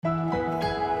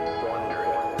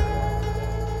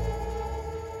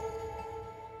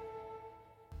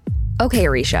Okay,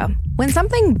 Arisha, when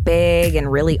something big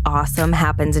and really awesome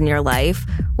happens in your life,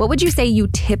 what would you say you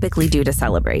typically do to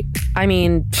celebrate? I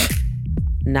mean,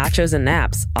 nachos and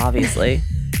naps, obviously.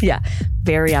 Yeah,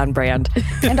 very on brand.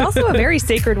 And also a very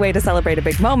sacred way to celebrate a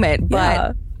big moment. But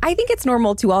Yeah. I think it's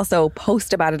normal to also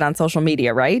post about it on social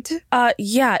media, right?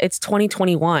 Yeah, it's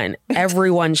 2021.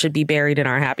 Everyone should be buried in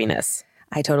our happiness.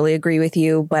 I totally agree with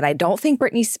you, but I don't think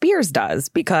Britney Spears does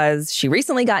because she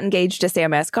recently got engaged to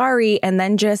Sam Asghari and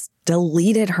then just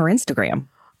deleted her Instagram.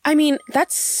 I mean,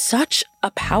 that's such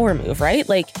a power move, right?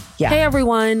 Like, Yeah. Hey,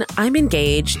 everyone, I'm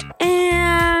engaged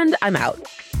and I'm out.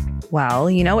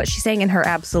 Well, you know what she's saying in her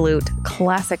absolute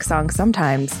classic song,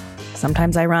 Sometimes?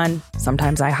 Sometimes I run,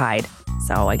 sometimes I hide.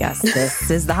 So I guess this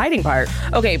is the hiding part.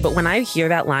 Okay, but when I hear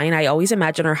that line, I always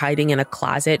imagine her hiding in a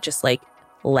closet, just like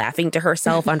laughing to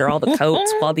herself under all the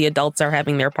coats while the adults are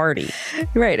having their party.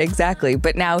 Right, exactly.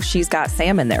 But now she's got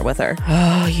Sam in there with her.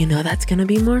 Oh, you know that's going to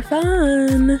be more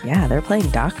fun. Yeah, they're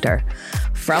playing doctor.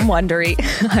 From Wondery,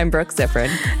 I'm Brooke Ziffrin.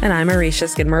 And I'm Arisha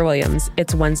Skidmore-Williams.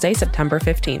 It's Wednesday, September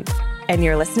 15th. And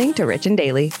you're listening to Rich and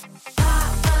Daily.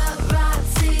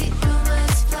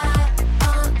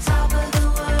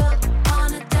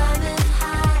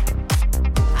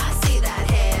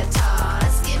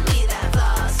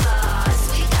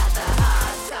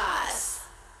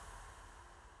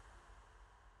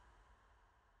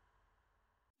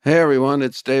 Hey everyone,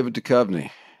 it's David Duchovny.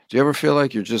 Do you ever feel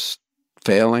like you're just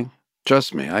failing?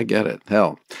 Trust me, I get it.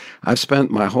 Hell, I've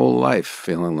spent my whole life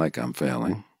feeling like I'm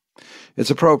failing. It's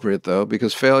appropriate, though,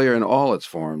 because failure in all its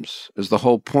forms is the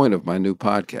whole point of my new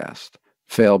podcast,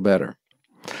 Fail Better.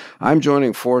 I'm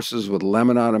joining forces with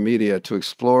Lemonada Media to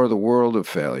explore the world of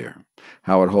failure,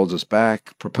 how it holds us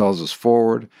back, propels us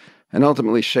forward, and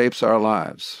ultimately shapes our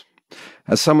lives.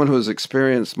 As someone who has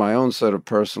experienced my own set of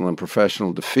personal and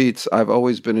professional defeats, I've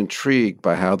always been intrigued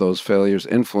by how those failures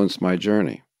influenced my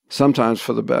journey, sometimes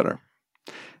for the better.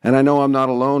 And I know I'm not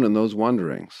alone in those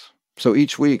wonderings. So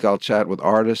each week I'll chat with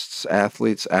artists,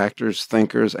 athletes, actors,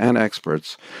 thinkers, and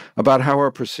experts about how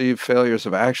our perceived failures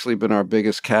have actually been our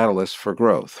biggest catalyst for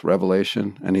growth,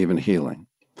 revelation, and even healing.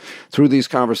 Through these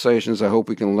conversations, I hope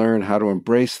we can learn how to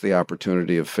embrace the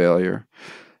opportunity of failure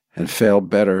and fail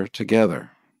better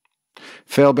together.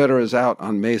 Fail Better is out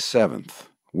on May 7th,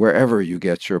 wherever you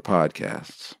get your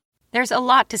podcasts. There's a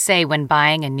lot to say when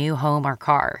buying a new home or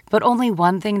car, but only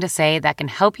one thing to say that can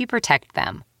help you protect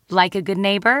them. Like a good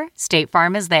neighbor, State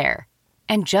Farm is there.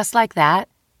 And just like that,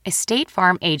 a State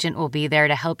Farm agent will be there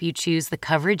to help you choose the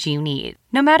coverage you need,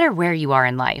 no matter where you are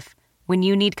in life. When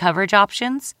you need coverage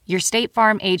options, your State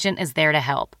Farm agent is there to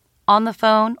help, on the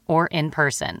phone or in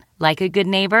person. Like a good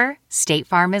neighbor, State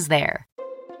Farm is there.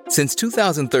 Since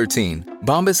 2013,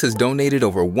 Bombas has donated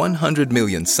over 100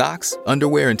 million socks,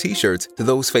 underwear, and T-shirts to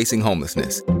those facing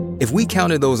homelessness. If we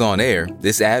counted those on air,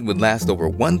 this ad would last over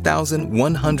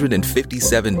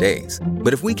 1,157 days.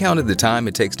 But if we counted the time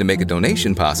it takes to make a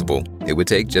donation possible, it would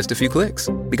take just a few clicks.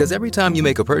 Because every time you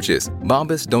make a purchase,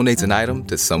 Bombas donates an item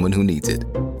to someone who needs it.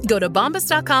 Go to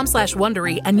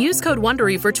bombas.com/Wondery and use code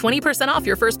Wondery for 20% off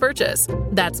your first purchase.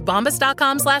 That's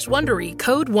bombas.com/Wondery,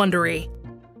 code Wondery.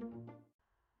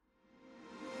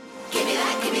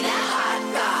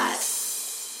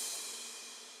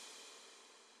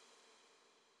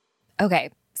 Okay,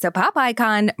 so pop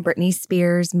icon Britney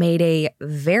Spears made a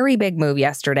very big move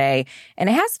yesterday, and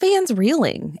it has fans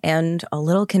reeling and a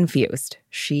little confused.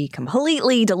 She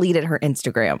completely deleted her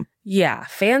Instagram. Yeah,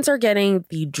 fans are getting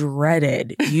the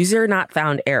dreaded user not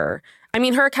found error. I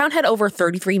mean, her account had over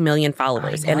 33 million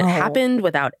followers, and it happened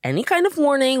without any kind of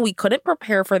warning. We couldn't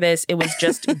prepare for this. It was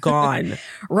just gone.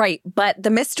 Right, but the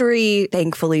mystery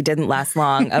thankfully didn't last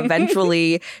long.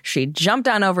 Eventually, she jumped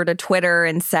on over to Twitter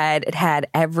and said it had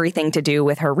everything to do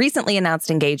with her recently announced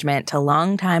engagement to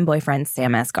longtime boyfriend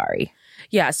Sam Asghari.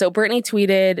 Yeah, so Britney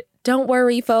tweeted, "Don't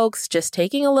worry, folks, just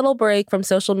taking a little break from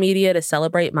social media to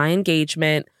celebrate my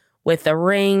engagement," with a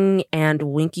ring and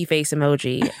winky face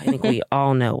emoji. I think we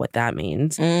all know what that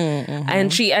means. Mm-hmm.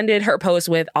 And she ended her post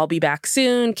with, "I'll be back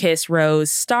soon, kiss, rose,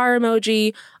 star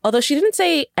emoji," although she didn't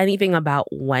say anything about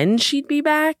when she'd be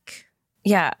back.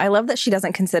 Yeah, I love that she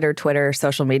doesn't consider Twitter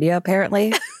social media,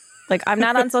 apparently. Like, I'm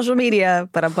not on social media,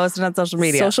 but I'm posting on social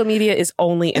media. Social media is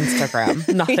only Instagram,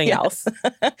 nothing else.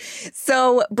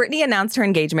 So Britney announced her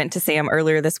engagement to Sam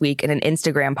earlier this week in an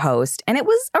Instagram post, and it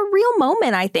was a real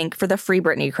moment, I think, for the Free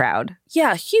Britney crowd.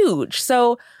 Yeah, huge.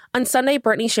 So on Sunday,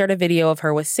 Britney shared a video of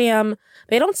her with Sam.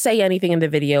 They don't say anything in the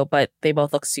video, but they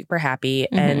both look super happy.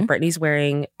 Mm-hmm. And Britney's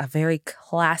wearing a very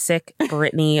classic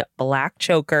Britney black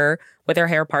choker with her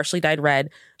hair partially dyed red.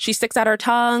 She sticks out her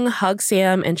tongue, hugs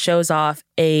Sam, and shows off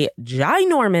a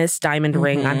ginormous diamond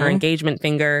ring on her engagement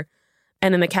finger.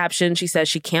 And in the caption, she says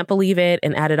she can't believe it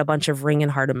and added a bunch of ring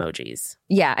and heart emojis.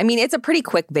 Yeah, I mean, it's a pretty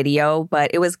quick video, but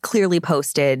it was clearly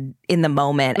posted in the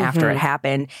moment after it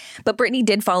happened. But Britney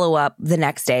did follow up the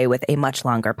next day with a much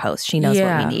longer post. She knows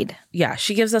what we need. Yeah,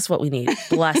 she gives us what we need.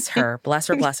 Bless her. Bless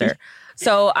her, bless her.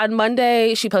 So on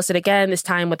Monday, she posted again, this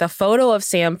time with a photo of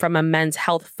Sam from a Men's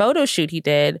Health photo shoot he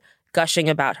did, gushing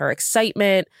about her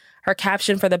excitement. Her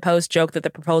caption for the post joked that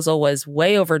the proposal was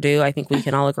way overdue. I think we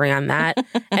can all agree on that.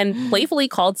 And playfully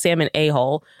called Sam an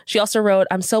a-hole. She also wrote,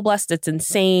 "I'm so blessed it's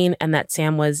insane," and that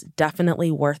Sam was definitely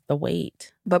worth the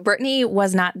wait. But Britney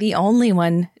was not the only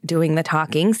one doing the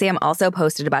talking. Sam also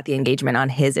posted about the engagement on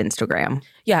his Instagram.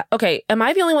 Yeah, okay. Am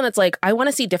I the only one that's like, I want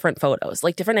to see different photos,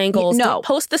 like different angles? No. Don't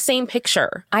post the same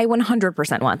picture. I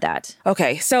 100% want that.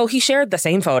 Okay, so he shared the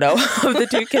same photo of the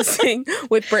two kissing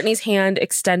with Britney's hand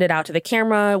extended out to the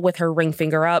camera with her ring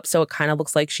finger up. So it kind of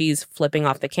looks like she's flipping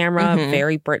off the camera.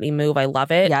 Very Britney move. I love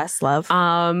it. Yes, love.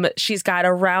 She's got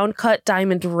a round cut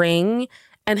diamond ring.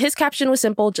 And his caption was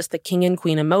simple, just the king and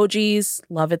queen emojis.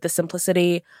 Love it, the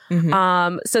simplicity.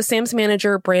 So Sam's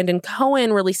manager, Brandon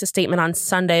Cohen, released a statement on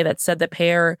Sunday that said the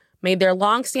pair made their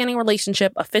long-standing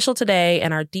relationship official today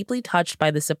and are deeply touched by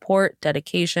the support,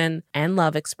 dedication, and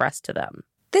love expressed to them.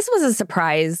 This was a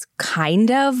surprise, kind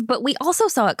of, but we also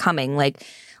saw it coming. Like,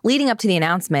 leading up to the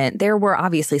announcement, there were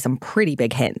obviously some pretty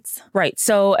big hints. Right.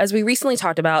 So as we recently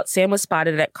talked about, Sam was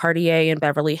spotted at Cartier in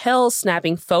Beverly Hills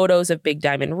snapping photos of big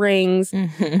diamond rings.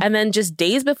 And then just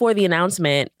days before the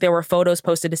announcement, there were photos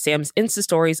posted to Sam's Insta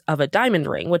stories of a diamond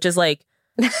ring, which is like,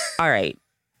 all right,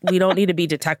 we don't need to be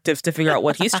detectives to figure out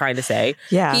what he's trying to say.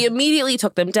 Yeah. He immediately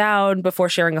took them down before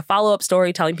sharing a follow-up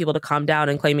story telling people to calm down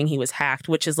and claiming he was hacked,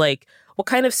 which is like, what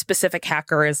kind of specific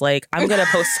hacker is like, I'm going to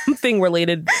post something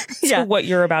related to what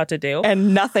you're about to do?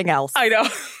 And nothing else. I know.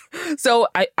 So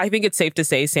I think it's safe to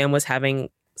say Sam was having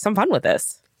some fun with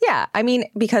this. Yeah, I mean,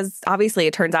 because obviously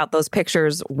it turns out those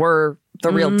pictures were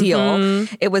the real deal.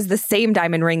 It was the same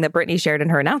diamond ring that Britney shared in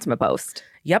her announcement post.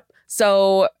 Yep.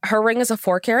 So her ring is a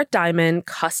 4-carat diamond,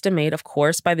 custom made, of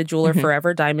course, by the jeweler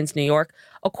Forever Diamonds, New York.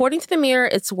 According to the Mirror,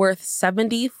 it's worth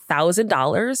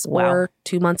 $70,000 or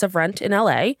 2 months of rent in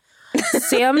LA.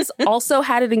 Sam's also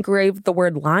had it engraved the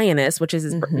word lioness, which is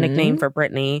his nickname for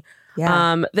Britney.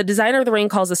 Yeah. The designer of the ring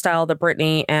calls the style the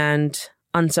Britney, and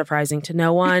unsurprising to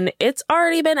no one, it's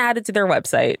already been added to their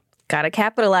website. Gotta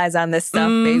capitalize on this stuff,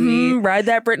 baby. Ride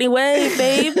that Britney wave,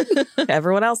 babe.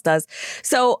 Everyone else does.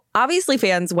 So obviously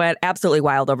fans went absolutely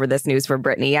wild over this news for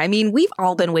Britney. I mean, we've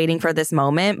all been waiting for this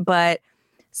moment, but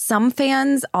some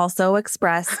fans also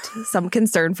expressed some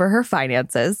concern for her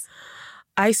finances.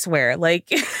 I swear, like,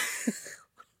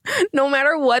 no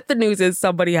matter what the news is,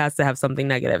 somebody has to have something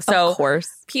negative. So of course.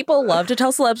 People love to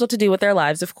tell celebs what to do with their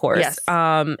lives, of course. Yes.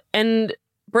 And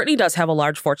Britney does have a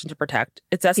large fortune to protect.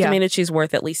 It's estimated she's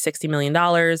worth at least $60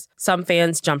 million. Some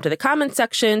fans jump to the comment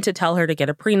section to tell her to get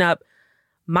a prenup.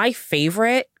 My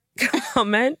favorite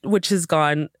comment, which has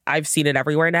gone, I've seen it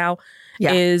everywhere now,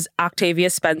 is Octavia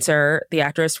Spencer, the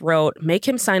actress, wrote, "Make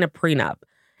him sign a prenup."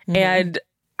 And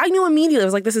I knew immediately, I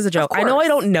was like, this is a joke. I know I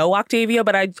don't know Octavia,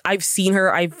 but I've seen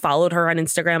her. I've followed her on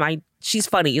Instagram. She's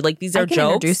funny. Like, these are I can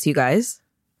jokes. Introduce you guys.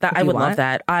 That I would love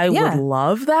that. I would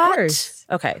love that.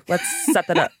 Okay, let's set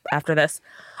that up after this.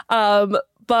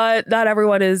 But not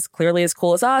everyone is clearly as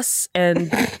cool as us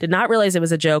and did not realize it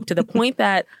was a joke, to the point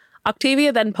that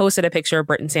Octavia then posted a picture of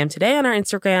Brit and Sam today on our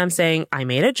Instagram saying, "I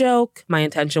made a joke. My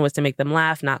intention was to make them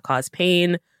laugh, not cause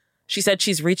pain." She said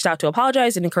she's reached out to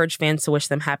apologize and encourage fans to wish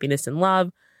them happiness and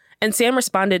love. And Sam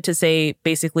responded to say,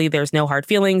 basically, there's no hard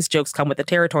feelings. Jokes come with the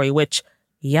territory, which,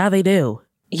 yeah, they do.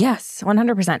 Yes,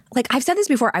 100%. Like, I've said this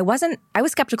before. I was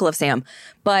skeptical of Sam,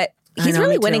 but he's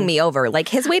really winning me over. Like,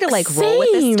 his way to roll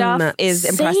with this stuff is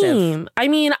impressive. I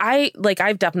mean,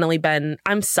 I've definitely been,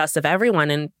 I'm sus of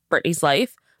everyone in Britney's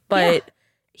life, but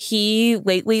he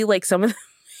lately, like, some of the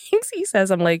things he says,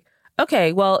 I'm like,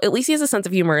 okay, well, at least he has a sense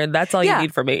of humor, and that's all you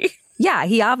need from me. Yeah,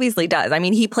 he obviously does. I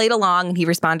mean, he played along and he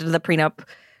responded to the prenup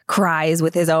cries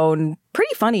with his own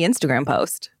pretty funny Instagram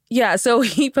post. Yeah, so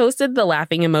he posted the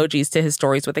laughing emojis to his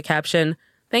stories with the caption,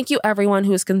 "Thank you everyone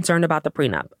who is concerned about the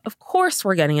prenup. Of course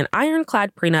we're getting an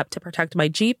ironclad prenup to protect my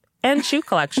Jeep and shoe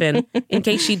collection in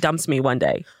case she dumps me one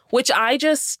day." Which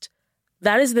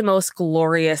that is the most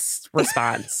glorious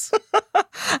response.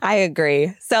 I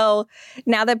agree. So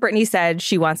now that Britney said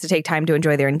she wants to take time to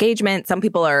enjoy their engagement, some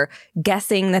people are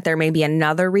guessing that there may be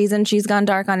another reason she's gone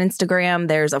dark on Instagram.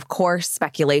 There's, of course,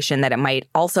 speculation that it might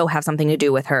also have something to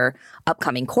do with her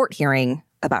upcoming court hearing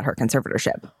about her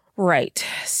conservatorship. Right.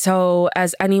 So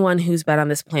as anyone who's been on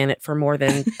this planet for more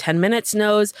than 10 minutes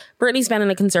knows, Britney's been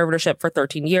in a conservatorship for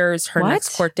 13 years. Her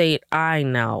next court date, I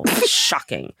know,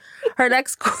 shocking. Her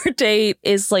next court date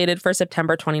is slated for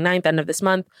September 29th, end of this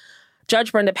month.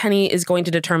 Judge Brenda Penny is going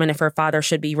to determine if her father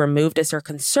should be removed as her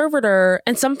conservator.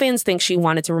 And some fans think she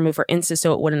wanted to remove her Insta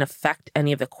so it wouldn't affect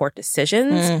any of the court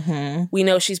decisions. We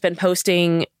know she's been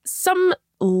posting some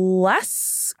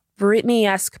less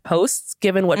Britney-esque posts,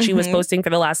 given what she was posting for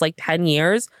the last 10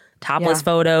 years. Topless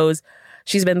photos.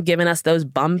 She's been giving us those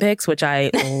bum pics, which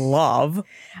I love.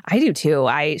 I do too.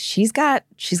 She's got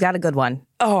a good one.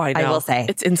 Oh, I know. I will say.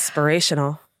 It's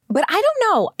inspirational. But I don't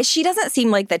know. She doesn't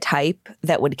seem like the type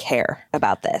that would care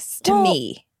about this to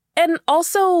me. And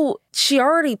also, she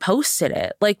already posted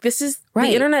it. This is,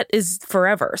 the internet is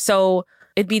forever. So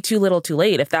it'd be too little too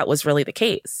late if that was really the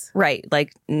case. Right.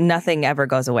 Nothing ever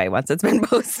goes away once it's been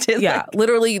posted. Yeah.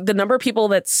 Literally, the number of people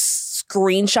that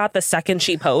screenshot the second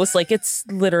she posts, it's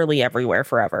literally everywhere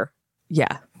forever.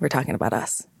 Yeah. We're talking about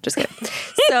us. Just kidding.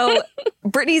 So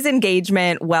Britney's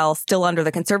engagement, while still under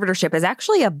the conservatorship, is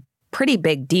actually a pretty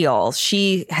big deal.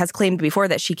 She has claimed before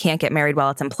that she can't get married while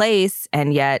it's in place,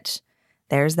 and yet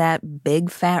there's that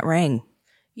big fat ring.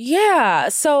 Yeah.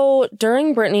 So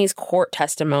during Britney's court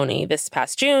testimony this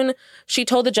past June, she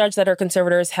told the judge that her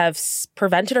conservators have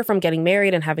prevented her from getting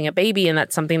married and having a baby, and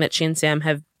that's something that she and Sam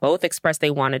have both expressed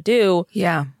they want to do.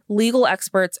 Yeah. Legal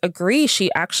experts agree she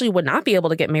actually would not be able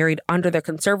to get married under the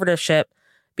conservatorship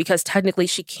because technically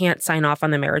she can't sign off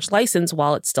on the marriage license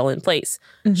while it's still in place.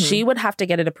 She would have to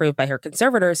get it approved by her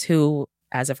conservators, who,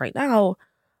 as of right now,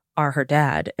 are her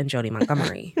dad and Jody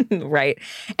Montgomery. Right.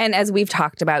 And as we've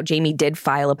talked about, Jamie did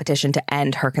file a petition to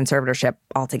end her conservatorship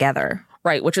altogether.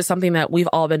 Right, which is something that we've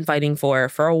all been fighting for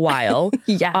a while.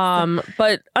 Yes.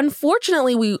 But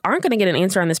unfortunately, we aren't going to get an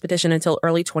answer on this petition until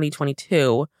early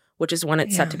 2022, which is when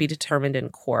it's set to be determined in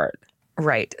court.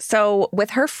 Right. So with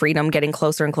her freedom getting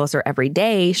closer and closer every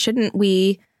day, shouldn't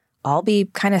we all be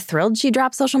kind of thrilled she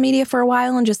dropped social media for a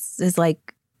while and just is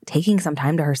taking some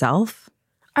time to herself?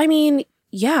 I mean,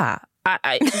 yeah.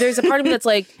 There's a part of me that's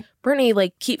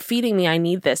Britney, keep feeding me. I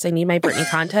need this. I need my Britney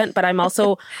content. But I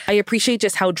appreciate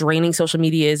just how draining social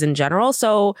media is in general.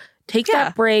 So take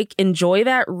that break, enjoy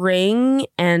that ring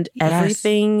and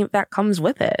everything that comes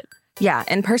with it. Yeah.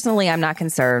 And personally, I'm not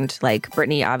concerned.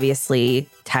 Britney obviously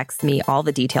texts me all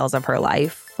the details of her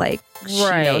life. She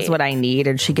knows what I need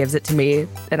and she gives it to me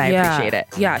and I appreciate it.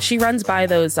 Yeah. She runs by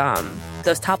those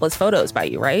topless photos by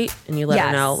you, right? And you let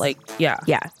her know, Yeah.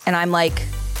 And I'm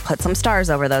put some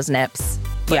stars over those nips.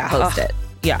 Post it.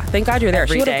 Yeah. Thank God you're there.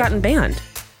 She would have gotten banned.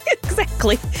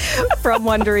 Exactly. From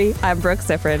Wondery, I'm Brooke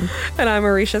Siffrin. And I'm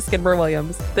Marisha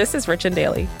Skidmore-Williams. This is Rich and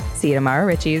Daily. See you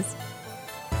tomorrow, Richies.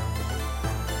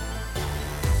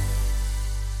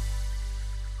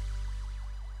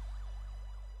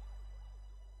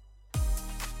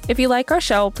 If you like our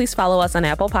show, please follow us on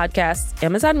Apple Podcasts,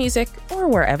 Amazon Music, or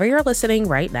wherever you're listening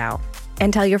right now.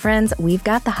 And tell your friends we've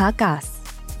got the hot goss.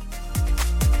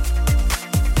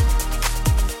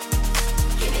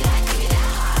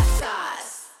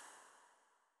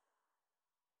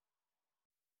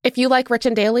 If you like Rich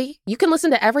and Daily, you can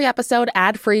listen to every episode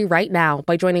ad-free right now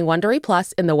by joining Wondery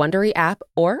Plus in the Wondery app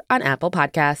or on Apple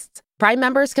Podcasts. Prime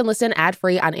members can listen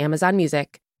ad-free on Amazon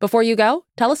Music. Before you go,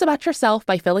 tell us about yourself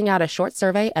by filling out a short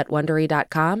survey at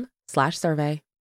Wondery.com/survey.